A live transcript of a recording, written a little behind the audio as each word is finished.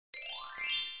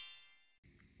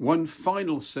One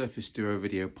final Surface Duo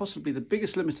video, possibly the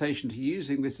biggest limitation to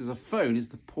using this as a phone, is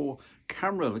the poor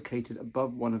camera located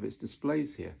above one of its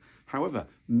displays here. However,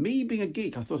 me being a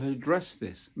geek, I thought I'd address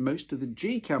this. Most of the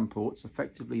GCam ports,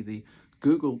 effectively the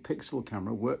Google Pixel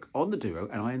camera, work on the Duo,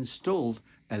 and I installed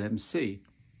LMC.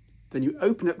 Then you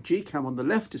open up GCam on the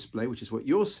left display, which is what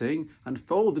you're seeing, and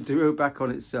fold the Duo back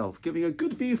on itself, giving a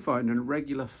good viewfinder and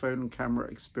regular phone camera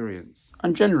experience.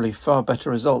 And generally far better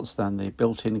results than the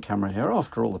built-in camera here.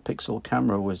 After all, the Pixel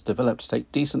camera was developed to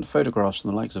take decent photographs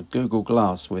from the likes of Google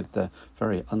Glass with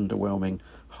very underwhelming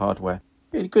hardware.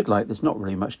 In good light, there's not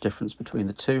really much difference between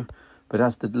the two, but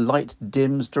as the light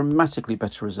dims, dramatically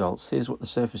better results. Here's what the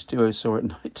Surface Duo saw at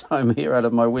night time here out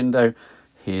of my window.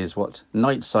 Here's what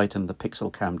night sight and the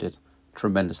Pixel Cam did.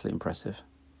 Tremendously impressive.